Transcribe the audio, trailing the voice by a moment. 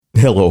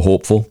Hello,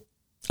 Hopeful.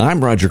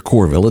 I'm Roger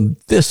Corville, and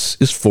this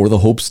is For the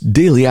Hope's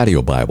Daily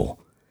Audio Bible.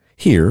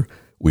 Here,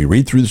 we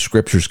read through the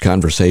Scriptures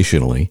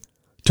conversationally,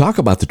 talk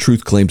about the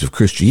truth claims of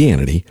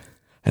Christianity,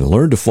 and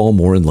learn to fall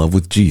more in love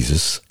with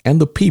Jesus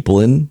and the people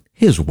in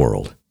His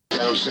world.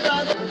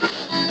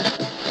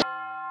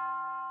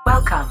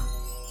 Welcome.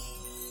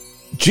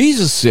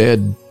 Jesus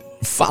said,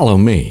 "Follow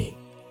me."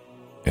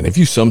 And if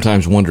you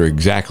sometimes wonder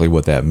exactly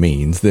what that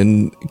means,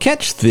 then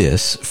catch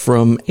this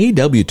from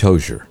A.W.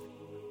 Tozier.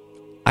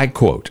 I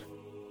quote,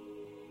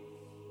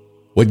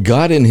 "What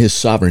God in His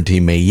sovereignty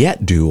may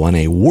yet do on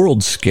a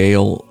world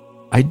scale,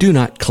 I do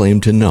not claim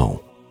to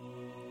know.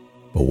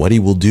 But what He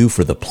will do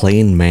for the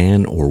plain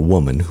man or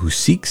woman who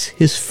seeks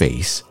His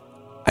face,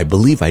 I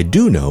believe I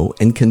do know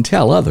and can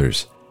tell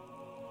others.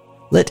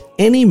 Let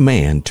any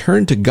man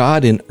turn to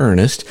God in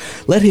earnest.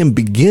 Let him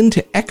begin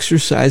to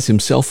exercise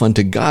himself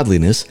unto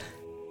godliness.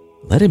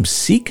 Let him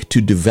seek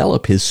to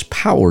develop his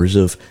powers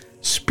of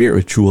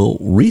spiritual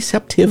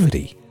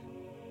receptivity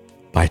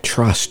by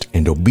trust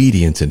and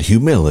obedience and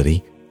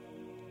humility,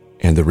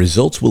 and the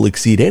results will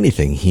exceed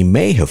anything he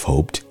may have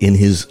hoped in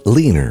his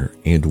leaner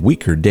and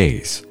weaker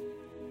days."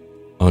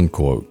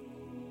 Unquote.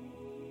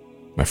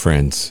 My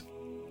friends,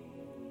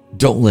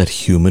 don't let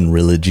human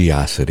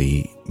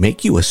religiosity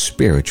make you a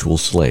spiritual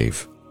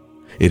slave.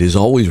 It is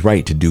always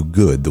right to do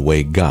good the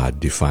way God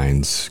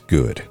defines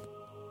good.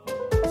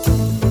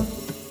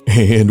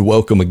 And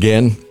welcome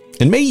again,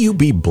 and may you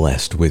be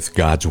blessed with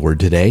God's Word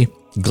today.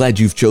 Glad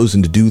you've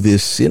chosen to do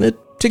this in a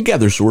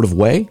together sort of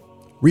way,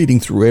 reading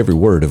through every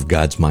word of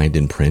God's mind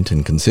in print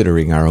and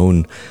considering our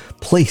own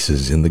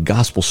places in the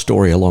gospel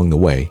story along the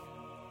way,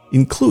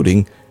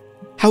 including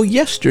how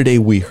yesterday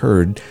we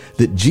heard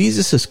that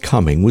Jesus'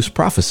 coming was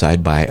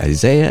prophesied by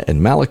Isaiah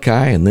and Malachi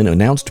and then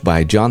announced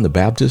by John the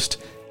Baptist.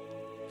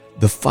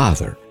 The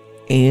Father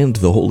and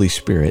the Holy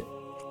Spirit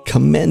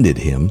commended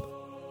Him,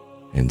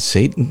 and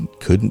Satan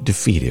couldn't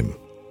defeat Him.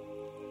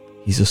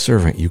 He's a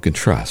servant you can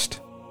trust.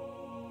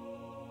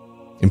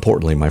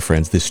 Importantly, my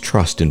friends, this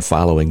trust in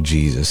following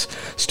Jesus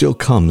still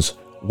comes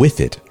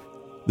with it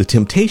the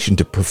temptation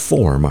to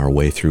perform our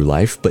way through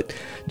life, but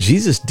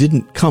Jesus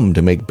didn't come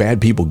to make bad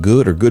people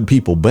good or good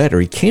people better.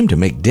 He came to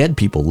make dead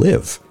people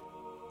live.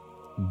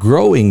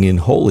 Growing in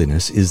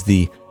holiness is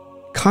the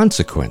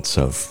consequence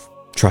of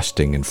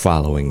trusting and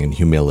following in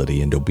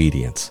humility and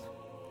obedience.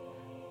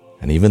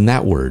 And even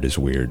that word is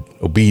weird,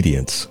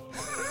 obedience.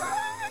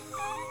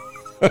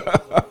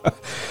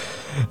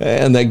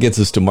 And that gets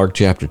us to Mark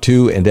chapter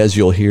 2, and as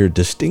you'll hear,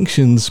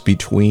 distinctions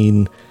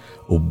between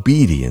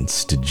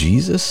obedience to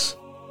Jesus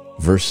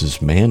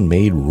versus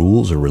man-made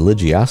rules or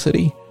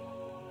religiosity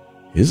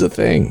is a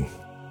thing.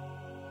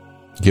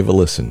 Give a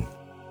listen.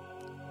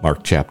 Mark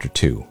chapter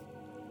 2.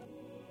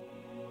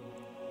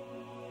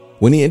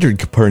 When he entered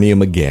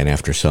Capernaum again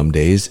after some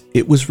days,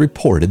 it was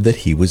reported that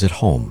he was at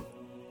home.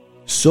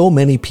 So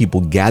many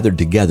people gathered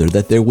together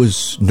that there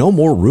was no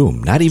more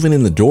room, not even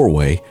in the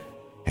doorway,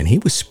 and he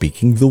was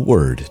speaking the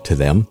word to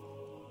them.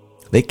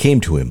 They came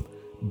to him,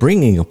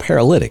 bringing a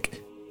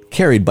paralytic,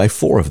 carried by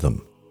 4 of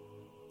them.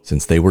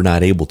 Since they were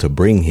not able to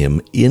bring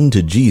him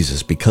into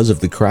Jesus because of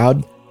the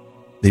crowd,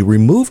 they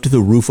removed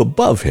the roof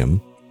above him,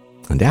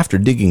 and after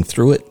digging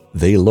through it,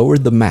 they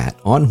lowered the mat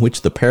on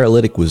which the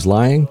paralytic was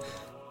lying.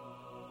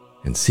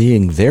 And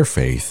seeing their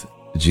faith,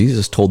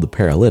 Jesus told the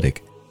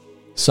paralytic,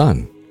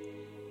 "Son,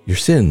 your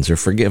sins are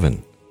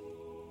forgiven."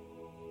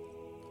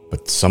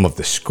 But some of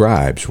the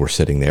scribes were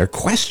sitting there,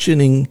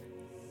 questioning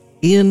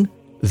in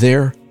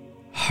their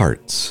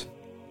hearts,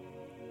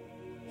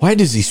 "Why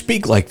does he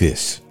speak like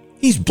this?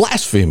 He's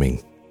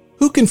blaspheming.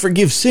 Who can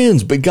forgive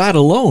sins but God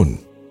alone?"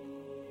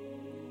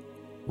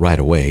 Right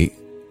away,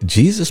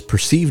 Jesus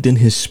perceived in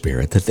his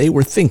spirit that they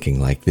were thinking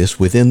like this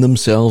within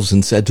themselves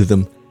and said to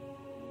them,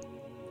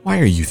 "Why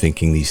are you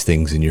thinking these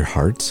things in your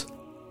hearts?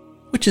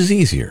 Which is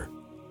easier,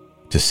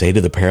 to say to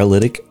the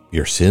paralytic,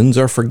 'Your sins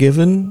are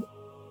forgiven,'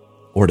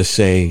 or to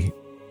say,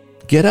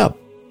 'Get up,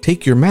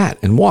 take your mat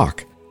and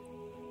walk'?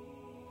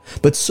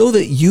 But so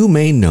that you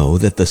may know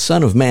that the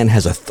Son of Man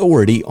has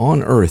authority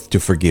on earth to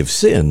forgive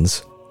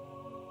sins,"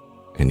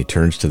 and he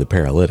turns to the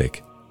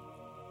paralytic,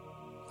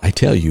 "I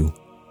tell you,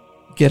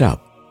 get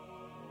up,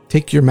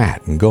 take your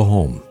mat and go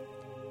home."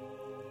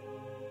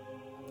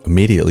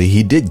 Immediately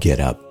he did get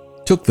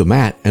up, took the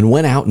mat, and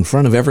went out in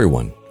front of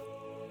everyone.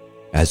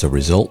 As a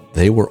result,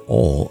 they were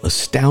all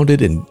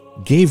astounded and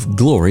gave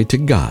glory to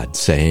God,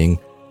 saying,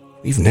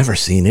 "We've never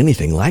seen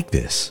anything like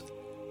this."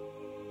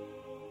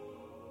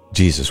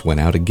 Jesus went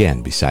out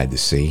again beside the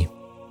sea.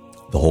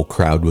 The whole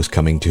crowd was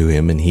coming to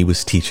him, and he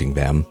was teaching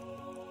them.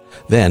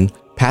 Then,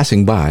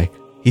 passing by,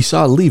 he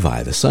saw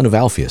Levi, the son of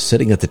Alphaeus,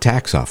 sitting at the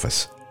tax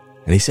office,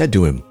 and he said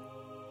to him,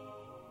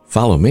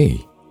 "Follow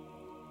me."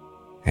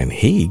 And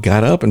he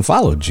got up and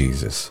followed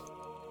Jesus.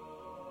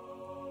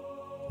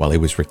 While he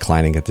was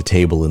reclining at the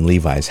table in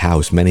Levi's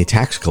house, many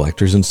tax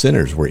collectors and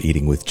sinners were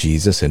eating with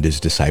Jesus and his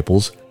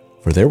disciples,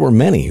 for there were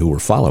many who were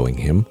following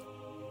him.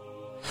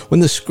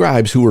 When the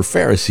scribes, who were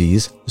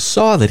Pharisees,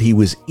 saw that he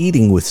was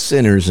eating with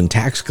sinners and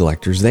tax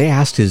collectors, they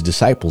asked his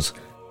disciples,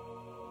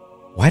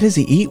 Why does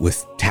he eat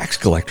with tax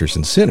collectors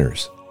and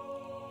sinners?"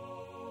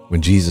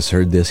 When Jesus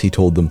heard this, he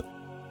told them,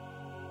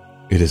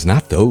 "It is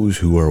not those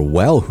who are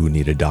well who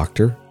need a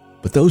doctor,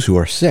 but those who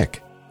are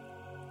sick.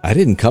 I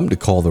didn't come to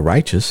call the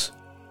righteous.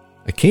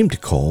 I came to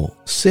call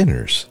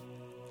sinners."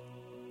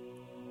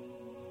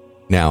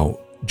 Now,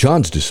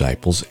 John's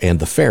disciples and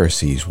the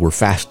Pharisees were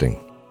fasting.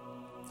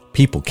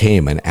 People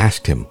came and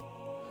asked him,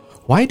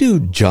 "Why do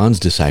John's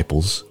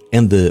disciples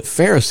and the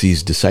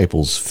Pharisees'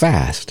 disciples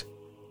fast,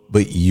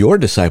 but your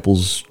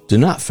disciples do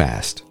not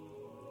fast?"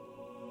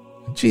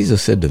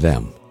 Jesus said to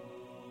them,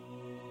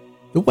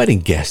 "The wedding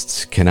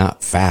guests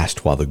cannot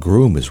fast while the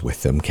groom is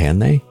with them, can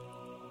they?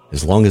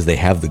 As long as they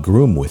have the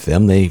groom with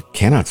them, they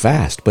cannot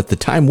fast. But the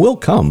time will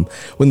come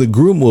when the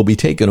groom will be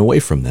taken away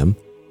from them,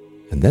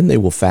 and then they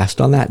will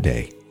fast on that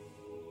day.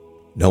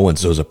 No one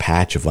sews a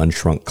patch of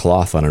unshrunk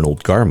cloth on an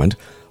old garment,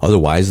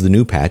 otherwise the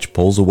new patch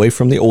pulls away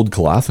from the old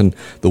cloth, and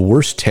the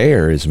worst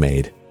tear is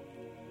made.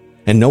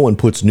 And no one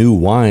puts new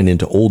wine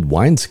into old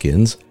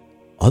wineskins,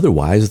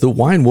 otherwise the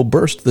wine will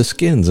burst the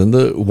skins, and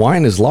the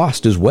wine is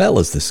lost as well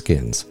as the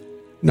skins.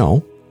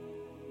 No,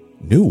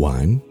 new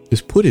wine is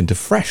put into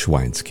fresh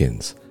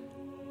wineskins."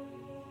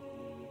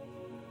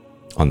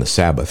 On the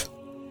Sabbath,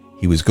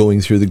 he was going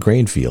through the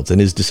grain fields,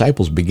 and his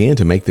disciples began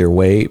to make their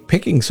way,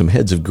 picking some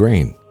heads of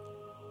grain.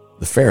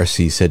 The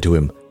Pharisees said to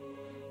him,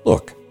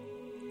 "Look,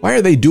 why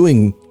are they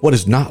doing what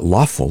is not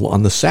lawful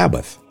on the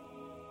Sabbath?"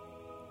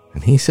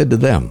 And he said to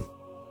them,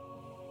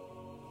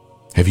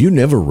 "Have you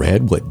never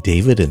read what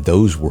David and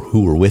those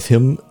who were with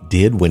him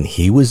did when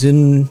he was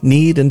in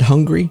need and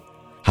hungry?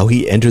 How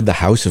he entered the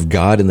house of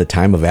God in the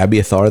time of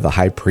Abiathar the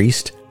high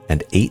priest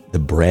and ate the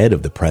bread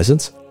of the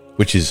presence,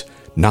 which is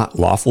not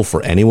lawful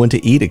for anyone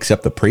to eat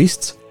except the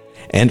priests,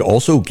 and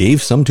also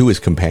gave some to his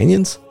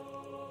companions?"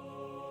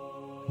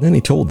 And then he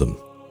told them,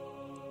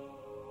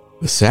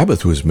 "The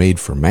Sabbath was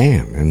made for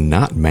man, and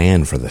not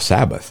man for the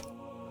Sabbath.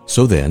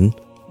 So then,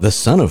 the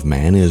Son of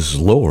Man is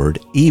Lord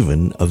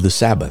even of the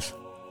Sabbath."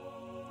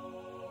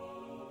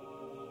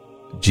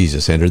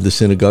 Jesus entered the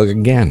synagogue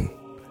again,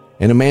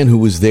 and a man who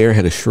was there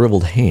had a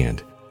shriveled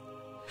hand.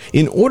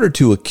 In order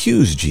to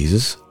accuse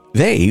Jesus,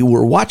 they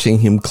were watching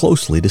him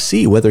closely to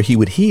see whether he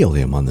would heal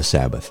him on the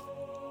Sabbath.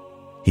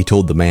 He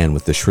told the man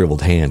with the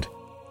shriveled hand,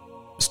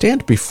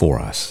 "Stand before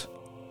us."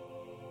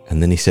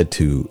 And then he said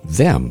to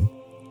them,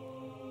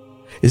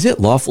 "Is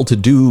it lawful to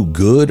do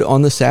good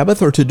on the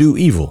Sabbath or to do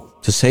evil,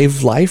 to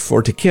save life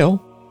or to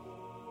kill?"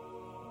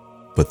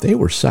 But they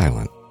were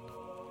silent.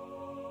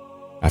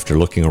 After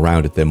looking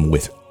around at them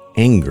with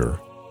anger,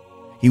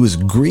 he was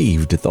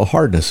grieved at the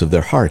hardness of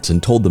their hearts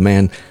and told the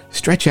man,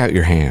 "Stretch out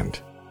your hand."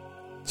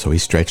 So he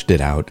stretched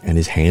it out, and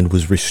his hand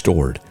was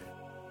restored.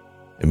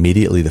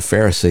 Immediately the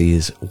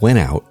Pharisees went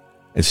out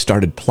and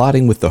started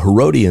plotting with the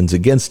Herodians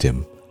against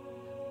him,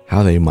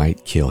 how they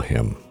might kill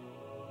him.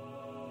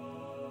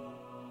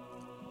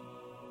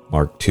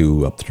 Mark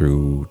 2 up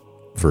through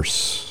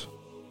verse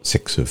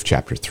 6 of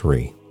chapter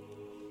 3.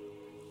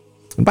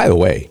 And by the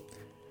way,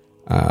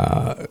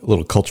 a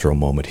little cultural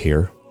moment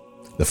here.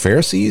 The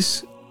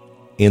Pharisees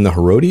and the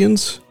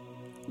Herodians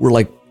were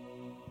like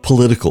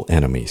political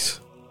enemies.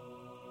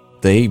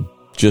 They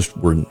just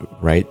were,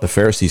 right? The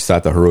Pharisees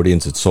thought the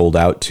Herodians had sold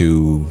out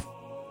to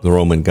the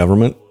Roman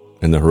government,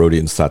 and the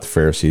Herodians thought the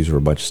Pharisees were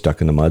a bunch stuck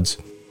in the muds.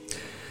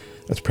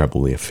 That's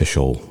probably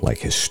official, like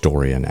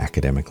historian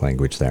academic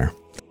language there.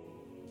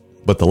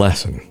 But the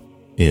lesson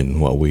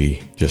in what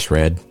we just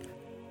read,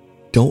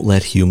 don't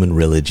let human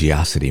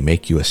religiosity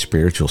make you a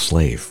spiritual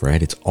slave,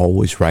 right? It's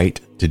always right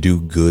to do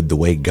good the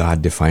way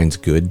God defines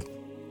good.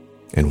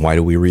 And why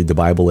do we read the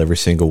Bible, every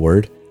single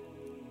word?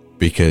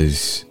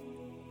 Because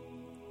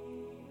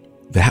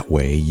that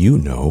way you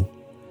know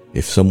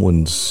if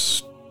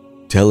someone's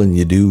telling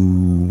you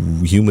do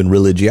human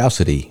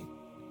religiosity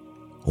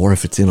or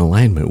if it's in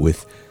alignment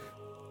with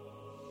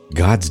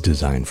God's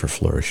design for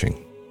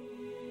flourishing.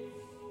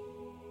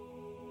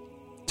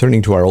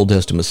 Turning to our Old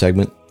Testament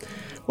segment,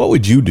 what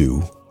would you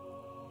do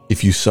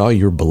if you saw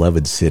your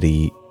beloved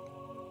city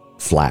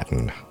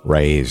flattened,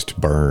 razed,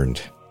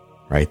 burned,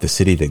 right? The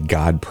city that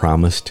God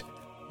promised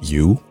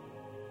you,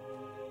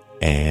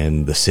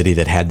 and the city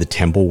that had the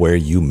temple where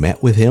you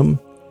met with him?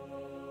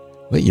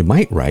 Well, you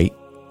might write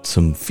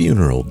some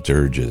funeral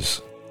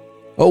dirges.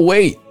 Oh,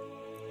 wait,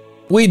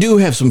 we do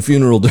have some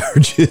funeral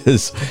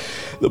dirges.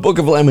 The book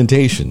of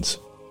Lamentations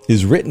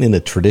is written in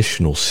a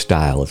traditional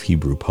style of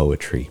Hebrew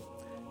poetry,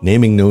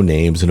 naming no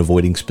names and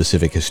avoiding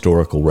specific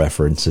historical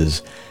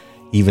references,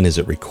 even as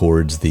it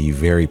records the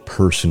very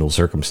personal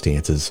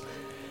circumstances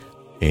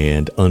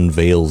and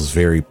unveils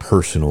very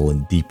personal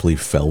and deeply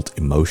felt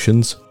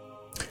emotions.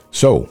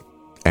 So,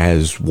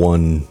 as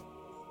one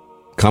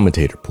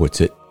commentator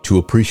puts it, to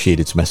appreciate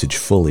its message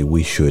fully,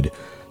 we should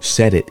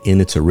set it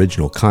in its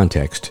original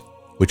context,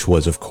 which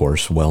was, of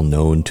course, well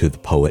known to the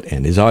poet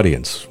and his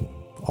audience.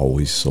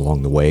 Always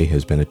along the way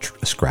has been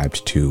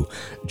ascribed to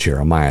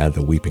Jeremiah,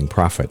 the weeping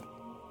prophet.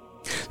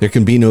 There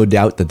can be no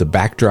doubt that the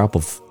backdrop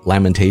of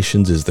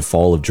Lamentations is the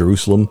fall of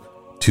Jerusalem,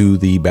 to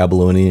the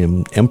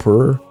Babylonian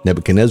emperor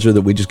Nebuchadnezzar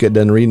that we just got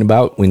done reading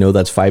about. We know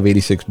that's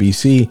 586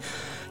 BC,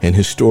 and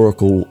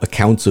historical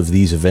accounts of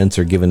these events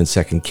are given in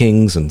 2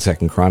 Kings and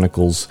 2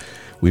 Chronicles.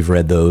 We've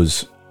read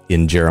those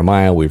in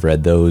Jeremiah, we've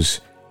read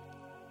those.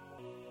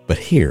 But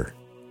here,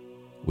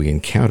 we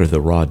encounter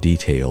the raw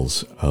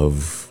details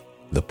of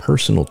the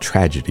personal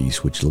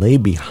tragedies which lay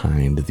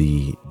behind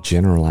the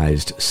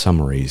generalized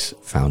summaries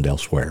found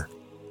elsewhere.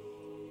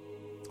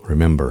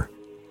 Remember,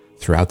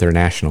 throughout their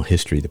national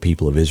history, the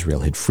people of Israel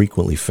had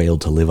frequently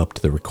failed to live up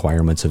to the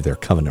requirements of their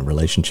covenant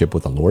relationship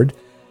with the Lord.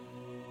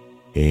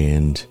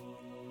 And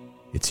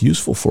it's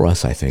useful for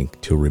us, I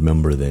think, to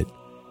remember that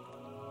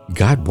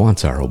God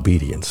wants our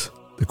obedience.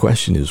 The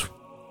question is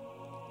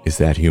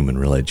that human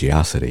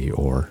religiosity,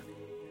 or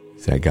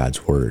is that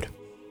God's word?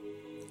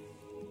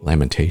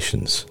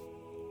 Lamentations,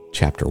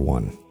 chapter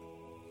 1.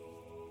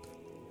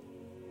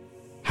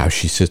 How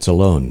she sits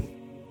alone,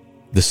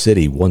 the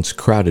city once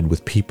crowded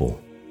with people.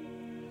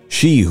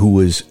 She who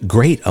was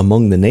great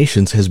among the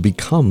nations has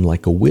become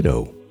like a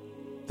widow.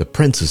 The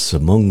princess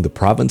among the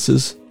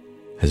provinces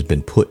has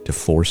been put to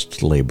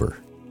forced labor.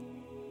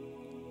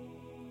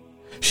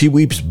 She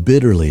weeps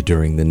bitterly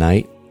during the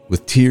night,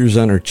 with tears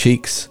on her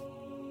cheeks.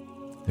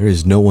 There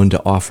is no one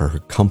to offer her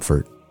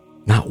comfort,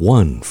 not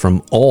one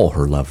from all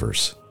her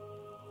lovers.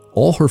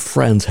 All her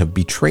friends have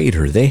betrayed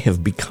her. They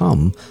have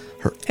become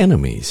her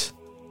enemies.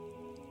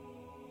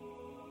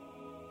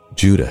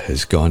 Judah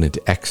has gone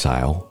into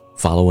exile,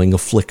 following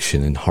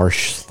affliction and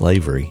harsh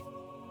slavery.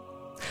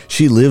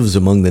 She lives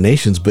among the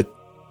nations, but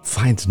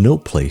finds no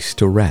place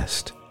to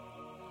rest.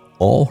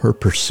 All her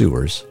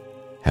pursuers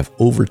have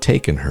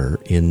overtaken her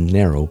in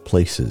narrow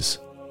places.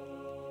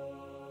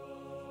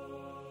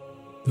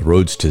 The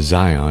roads to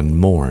Zion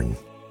mourn,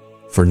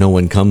 for no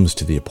one comes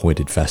to the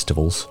appointed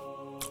festivals.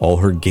 All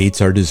her gates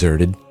are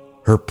deserted,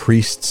 her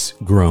priests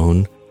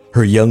groan,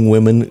 her young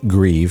women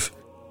grieve,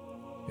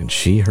 and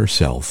she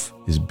herself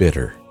is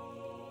bitter.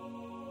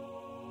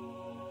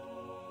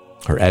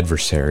 Her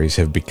adversaries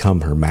have become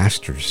her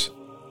masters.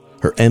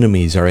 Her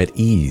enemies are at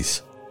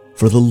ease,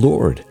 for the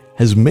Lord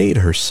has made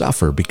her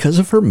suffer because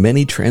of her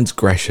many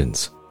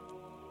transgressions.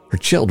 Her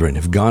children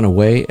have gone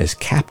away as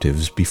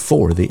captives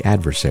before the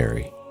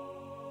adversary.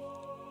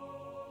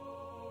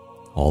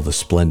 All the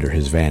splendor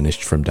has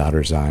vanished from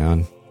daughter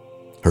Zion.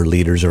 Her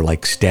leaders are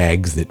like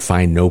stags that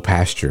find no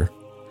pasture.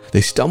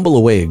 They stumble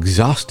away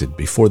exhausted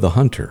before the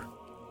hunter.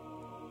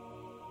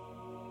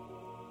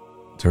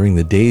 During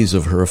the days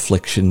of her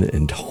affliction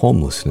and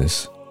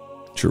homelessness,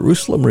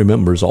 Jerusalem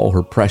remembers all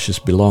her precious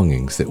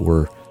belongings that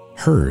were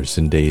hers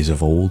in days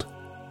of old.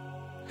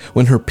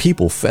 When her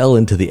people fell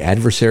into the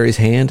adversary's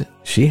hand,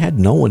 she had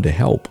no one to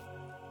help.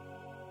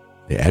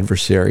 The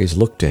adversaries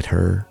looked at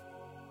her,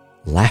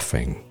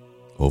 laughing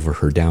over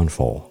her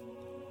downfall.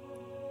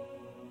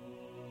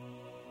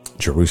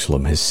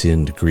 Jerusalem has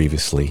sinned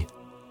grievously.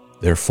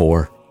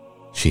 Therefore,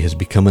 she has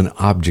become an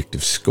object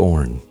of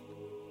scorn.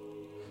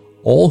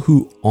 All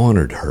who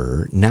honored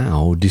her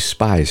now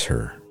despise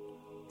her,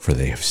 for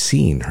they have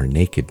seen her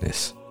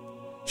nakedness.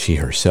 She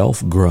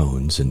herself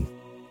groans and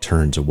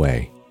turns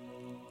away.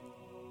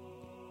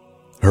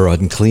 Her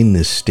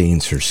uncleanness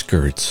stains her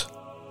skirts.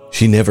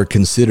 She never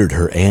considered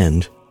her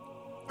end.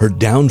 Her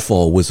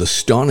downfall was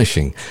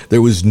astonishing.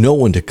 There was no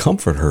one to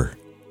comfort her.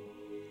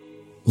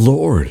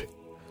 Lord,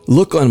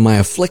 look on my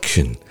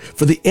affliction,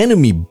 for the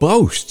enemy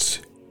boasts.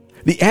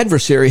 The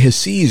adversary has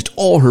seized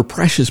all her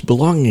precious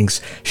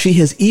belongings. She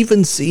has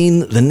even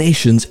seen the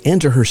nations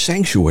enter her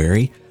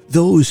sanctuary,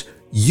 those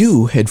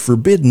you had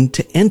forbidden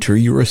to enter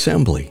your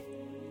assembly.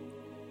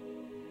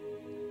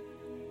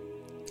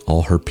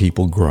 All her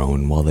people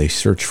groan while they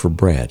search for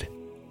bread.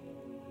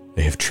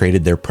 They have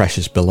traded their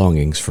precious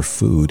belongings for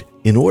food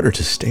in order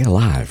to stay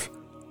alive.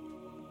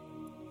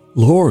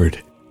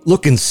 Lord,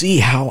 look and see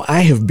how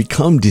I have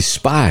become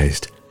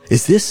despised.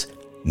 Is this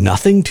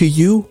nothing to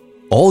you,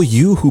 all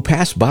you who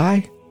pass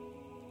by?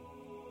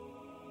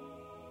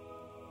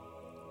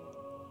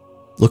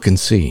 Look and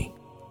see.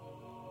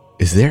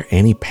 Is there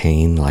any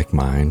pain like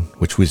mine,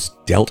 which was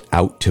dealt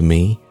out to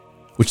me,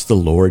 which the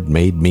Lord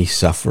made me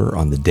suffer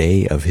on the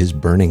day of his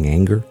burning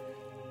anger?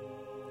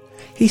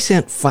 He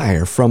sent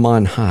fire from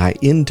on high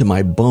into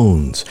my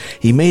bones.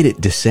 He made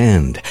it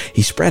descend.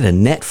 He spread a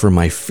net for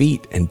my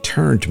feet and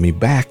turned me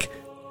back.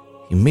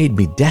 He made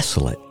me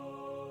desolate,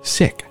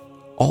 sick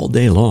all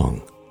day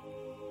long.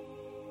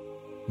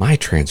 My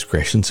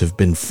transgressions have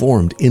been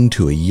formed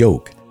into a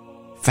yoke,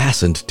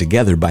 fastened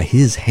together by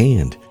his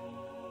hand.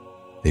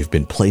 They've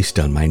been placed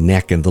on my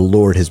neck, and the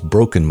Lord has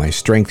broken my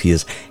strength. He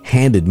has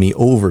handed me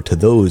over to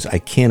those I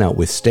cannot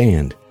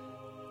withstand.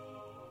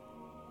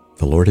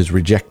 The Lord has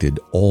rejected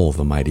all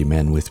the mighty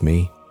men with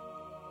me.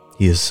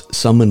 He has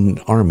summoned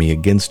an army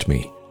against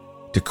me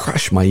to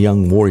crush my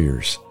young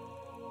warriors.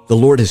 The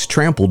Lord has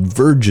trampled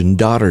virgin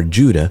daughter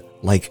Judah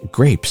like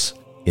grapes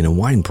in a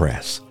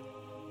winepress.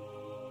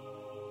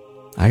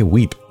 I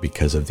weep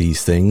because of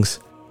these things.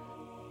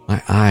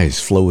 My eyes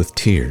flow with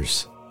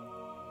tears.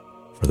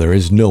 For there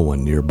is no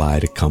one nearby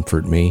to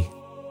comfort me,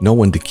 no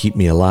one to keep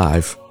me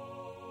alive.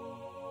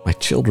 My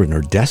children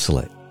are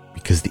desolate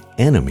because the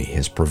enemy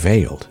has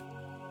prevailed.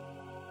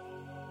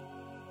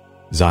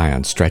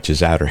 Zion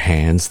stretches out her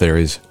hands. There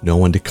is no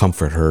one to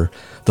comfort her.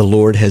 The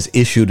Lord has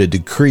issued a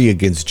decree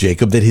against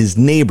Jacob that his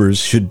neighbors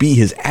should be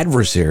his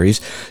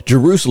adversaries.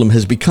 Jerusalem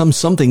has become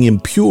something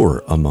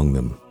impure among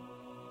them.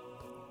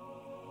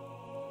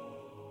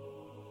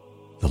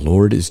 The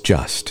Lord is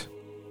just,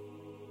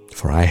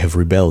 for I have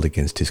rebelled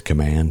against his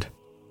command.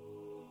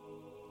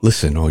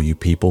 Listen, all you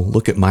people,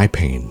 look at my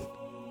pain.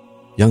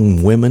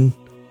 Young women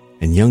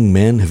and young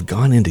men have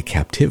gone into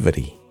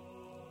captivity.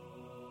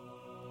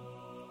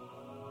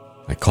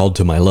 I called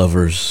to my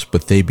lovers,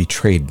 but they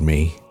betrayed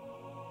me.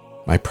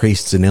 My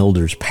priests and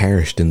elders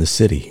perished in the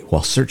city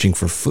while searching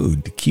for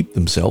food to keep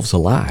themselves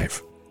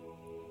alive.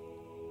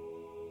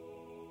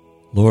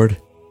 Lord,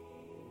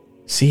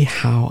 see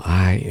how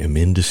I am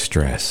in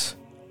distress.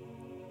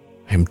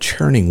 I am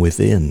churning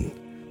within.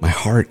 My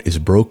heart is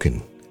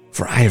broken,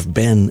 for I have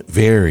been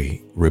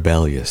very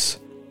rebellious.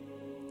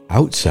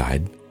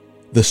 Outside,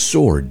 the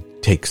sword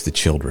takes the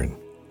children.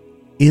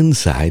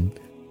 Inside,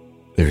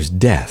 there's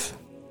death.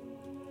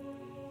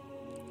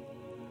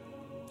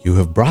 You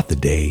have brought the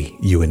day,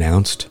 you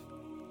announced,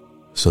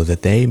 so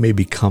that they may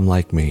become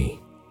like me.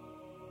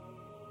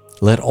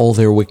 Let all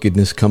their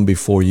wickedness come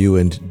before you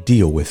and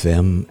deal with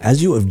them,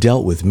 as you have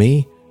dealt with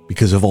me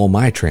because of all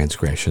my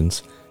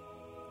transgressions.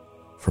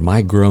 For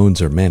my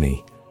groans are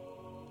many.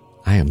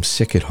 I am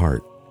sick at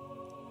heart.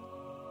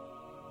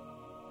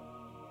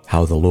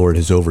 How the Lord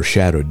has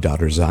overshadowed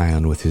daughter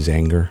Zion with his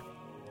anger.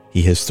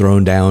 He has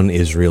thrown down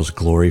Israel's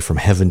glory from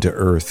heaven to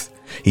earth.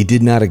 He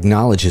did not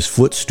acknowledge his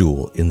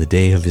footstool in the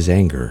day of his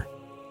anger.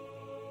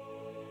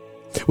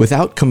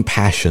 Without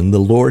compassion, the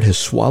Lord has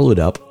swallowed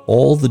up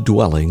all the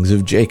dwellings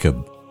of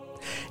Jacob.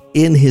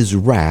 In his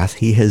wrath,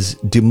 he has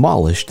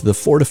demolished the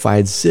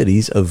fortified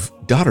cities of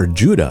daughter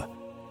Judah.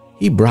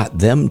 He brought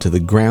them to the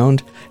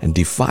ground and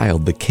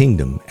defiled the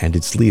kingdom and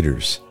its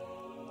leaders.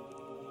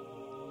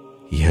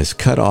 He has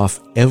cut off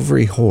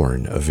every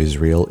horn of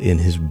Israel in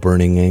his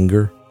burning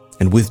anger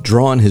and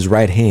withdrawn his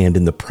right hand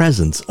in the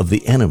presence of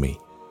the enemy.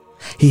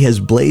 He has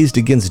blazed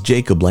against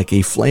Jacob like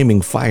a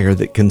flaming fire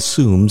that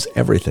consumes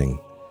everything.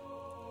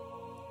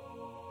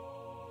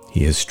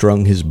 He has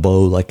strung his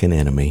bow like an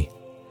enemy.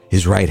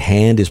 His right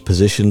hand is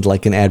positioned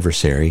like an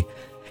adversary.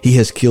 He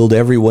has killed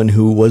everyone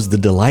who was the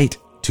delight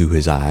to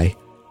his eye,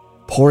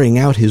 pouring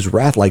out his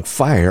wrath like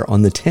fire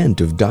on the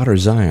tent of daughter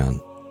Zion.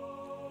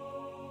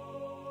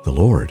 The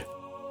Lord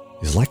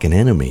is like an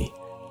enemy.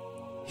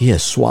 He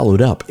has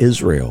swallowed up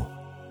Israel.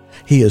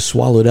 He has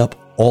swallowed up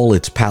all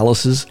its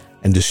palaces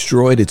and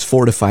destroyed its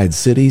fortified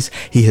cities.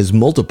 He has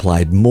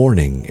multiplied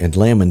mourning and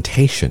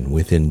lamentation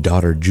within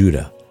daughter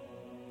Judah.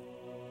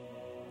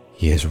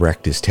 He has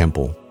wrecked his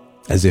temple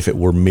as if it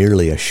were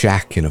merely a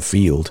shack in a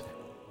field,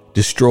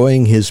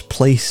 destroying his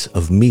place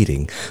of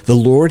meeting. The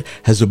Lord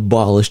has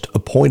abolished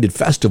appointed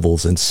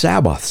festivals and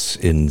Sabbaths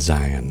in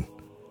Zion.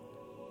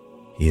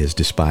 He has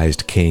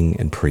despised king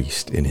and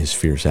priest in his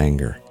fierce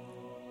anger.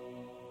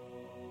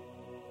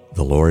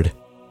 The Lord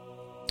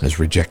has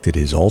rejected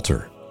his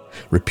altar,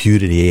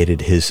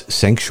 repudiated his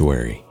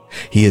sanctuary.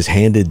 He has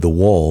handed the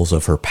walls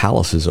of her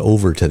palaces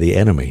over to the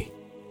enemy.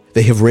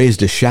 They have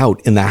raised a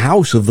shout in the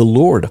house of the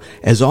Lord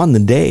as on the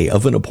day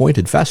of an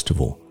appointed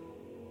festival.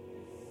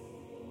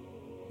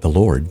 The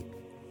Lord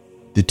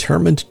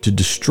determined to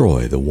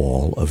destroy the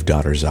wall of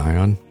daughter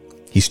Zion.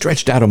 He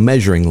stretched out a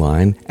measuring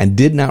line and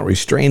did not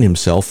restrain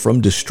himself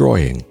from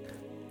destroying.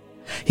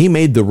 He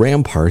made the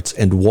ramparts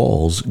and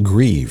walls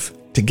grieve.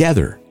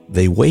 Together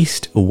they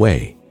waste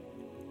away.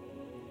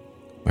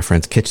 My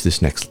friends, catch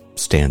this next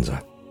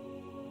stanza.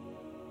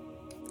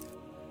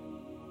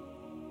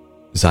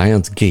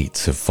 Zion's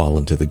gates have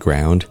fallen to the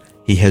ground.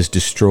 He has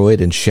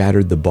destroyed and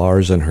shattered the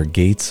bars on her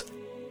gates.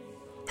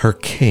 Her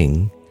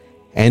king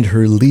and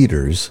her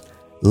leaders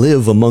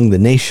live among the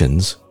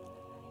nations.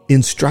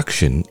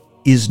 Instruction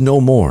is no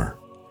more,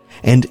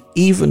 and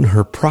even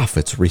her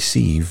prophets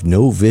receive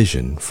no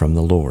vision from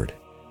the Lord.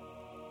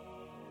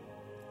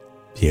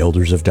 The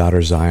elders of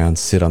daughter Zion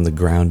sit on the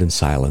ground in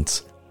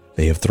silence.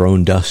 They have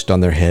thrown dust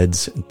on their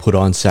heads and put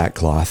on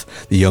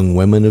sackcloth. The young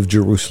women of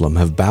Jerusalem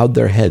have bowed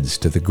their heads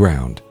to the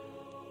ground.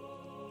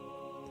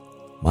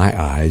 My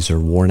eyes are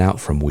worn out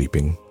from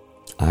weeping.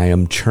 I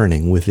am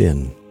churning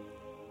within.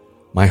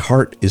 My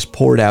heart is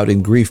poured out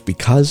in grief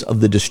because of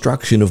the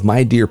destruction of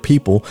my dear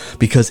people,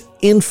 because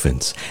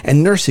infants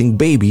and nursing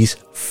babies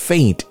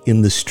faint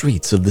in the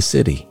streets of the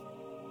city.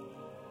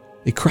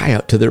 They cry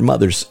out to their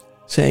mothers,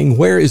 saying,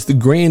 "Where is the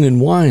grain and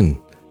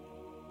wine?"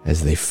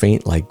 As they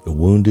faint like the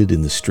wounded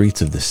in the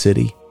streets of the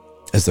city,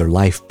 as their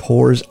life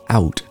pours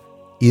out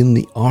in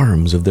the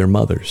arms of their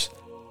mothers.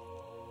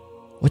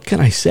 What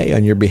can I say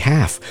on your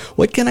behalf?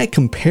 What can I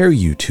compare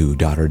you to,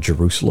 daughter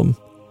Jerusalem?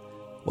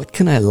 What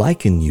can I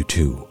liken you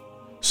to,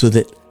 so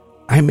that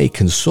I may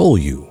console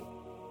you,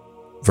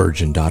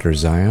 virgin daughter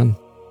Zion?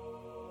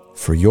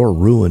 For your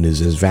ruin is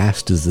as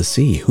vast as the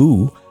sea.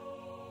 Who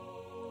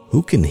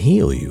can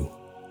heal you?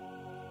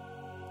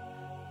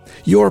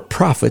 Your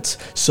prophets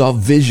saw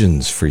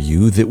visions for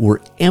you that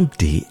were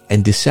empty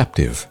and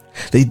deceptive.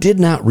 They did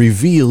not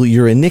reveal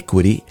your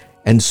iniquity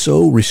and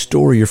so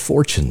restore your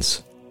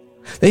fortunes.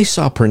 They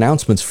saw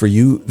pronouncements for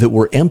you that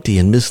were empty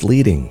and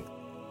misleading.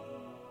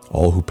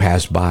 All who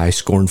pass by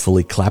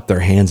scornfully clap their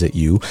hands at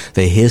you.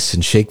 They hiss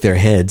and shake their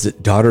heads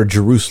at daughter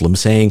Jerusalem,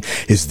 saying,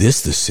 "Is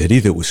this the city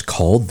that was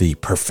called the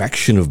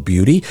perfection of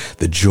beauty,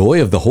 the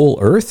joy of the whole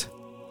earth?"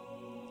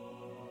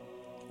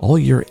 All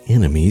your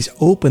enemies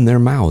open their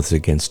mouths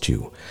against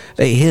you.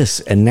 They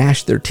hiss and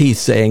gnash their teeth,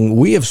 saying,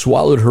 "We have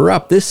swallowed her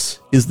up. This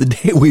is the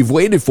day we've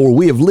waited for.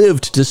 We have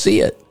lived to see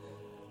it."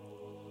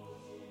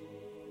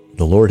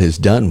 The Lord has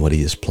done what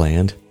he has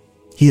planned.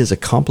 He has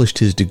accomplished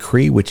his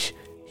decree, which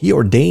he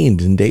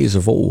ordained in days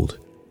of old.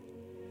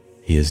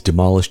 He has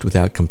demolished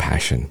without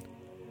compassion,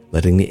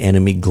 letting the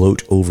enemy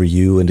gloat over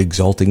you and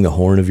exalting the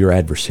horn of your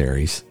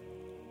adversaries.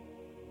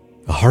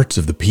 The hearts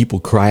of the people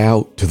cry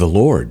out to the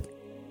Lord.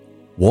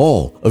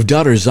 Wall of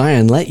daughter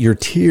Zion, let your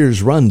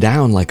tears run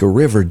down like a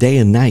river day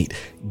and night.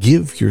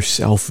 Give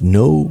yourself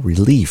no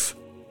relief,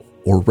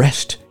 or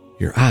rest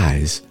your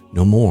eyes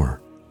no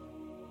more.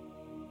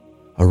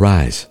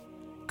 Arise,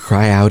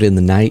 cry out in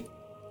the night.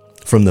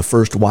 From the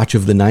first watch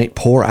of the night,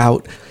 pour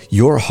out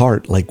your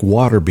heart like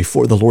water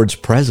before the Lord's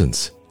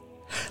presence.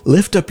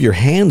 Lift up your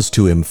hands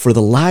to him for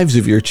the lives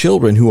of your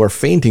children who are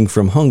fainting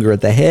from hunger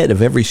at the head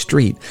of every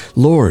street.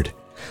 Lord,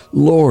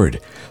 Lord,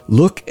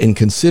 look and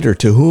consider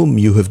to whom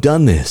you have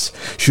done this.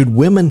 Should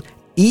women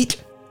eat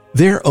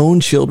their own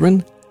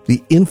children,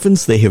 the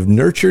infants they have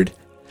nurtured?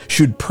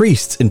 Should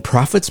priests and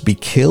prophets be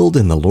killed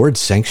in the Lord's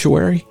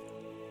sanctuary?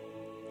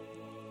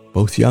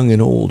 Both young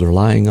and old are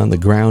lying on the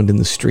ground in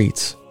the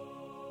streets.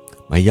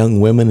 My young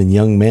women and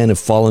young men have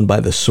fallen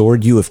by the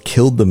sword. You have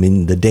killed them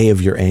in the day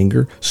of your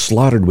anger,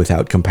 slaughtered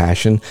without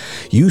compassion.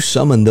 You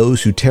summon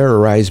those who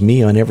terrorize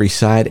me on every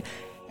side,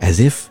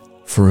 as if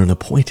for an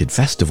appointed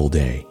festival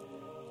day.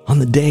 On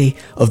the day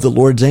of the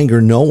Lord's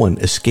anger, no one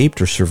escaped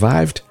or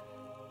survived.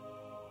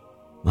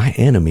 My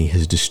enemy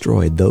has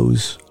destroyed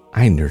those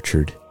I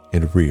nurtured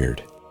and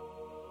reared.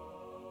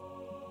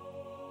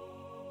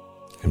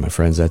 And my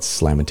friends,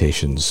 that's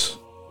Lamentations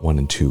 1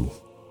 and 2.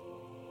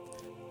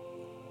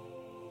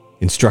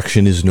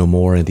 Instruction is no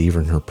more, and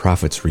even her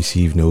prophets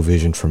receive no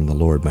vision from the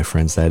Lord. My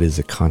friends, that is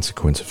a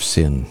consequence of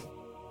sin.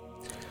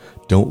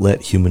 Don't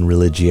let human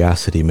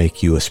religiosity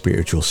make you a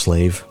spiritual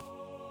slave.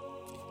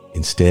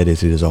 Instead,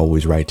 it is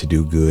always right to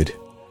do good.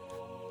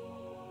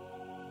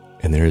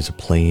 And there is a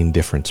plain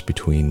difference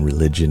between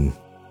religion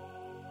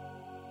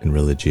and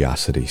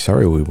religiosity.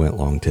 Sorry we went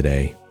long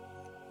today.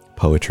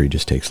 Poetry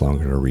just takes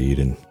longer to read,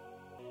 and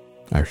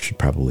I should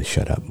probably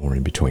shut up more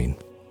in between.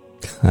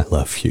 I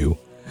love you.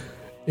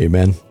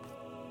 Amen.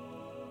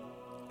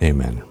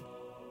 Amen.